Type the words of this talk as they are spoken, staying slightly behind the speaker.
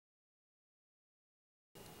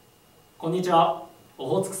こんにちは。オ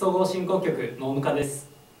ホーツク総合振興局農務課です。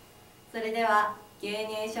それでは牛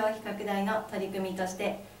乳消費拡大の取り組みとし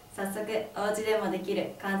て早速お家でもでき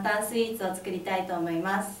る簡単スイーツを作りたいと思い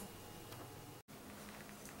ます。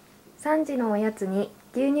3時のおやつに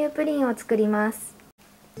牛乳プリンを作ります。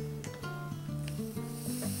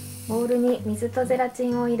ボウルに水とゼラチ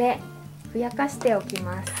ンを入れふやかしておき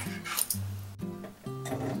ます。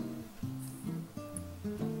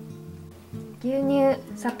牛乳、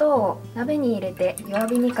砂糖を鍋に入れて弱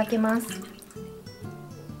火にかけます。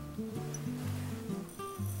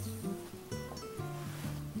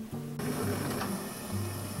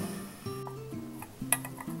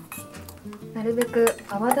なるべく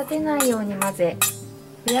泡立てないように混ぜ、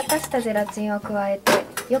ふやかしたゼラチンを加え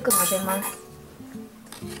てよく混ぜます。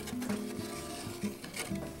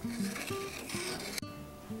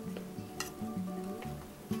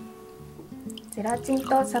ゼラチン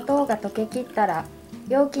と砂糖が溶けきったら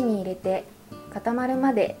容器に入れて固まる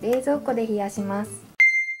まで冷蔵庫で冷やします。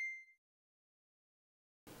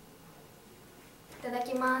いただ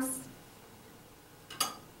きます。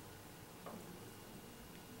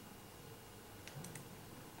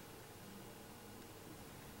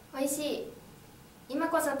美味しい。今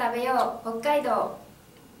こそ食べよう北海道。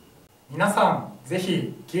皆さんぜ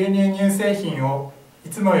ひ牛乳乳製品をい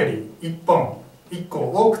つもより1個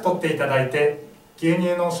多く取っていただいて牛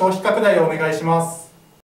乳の消費拡大をお願いします。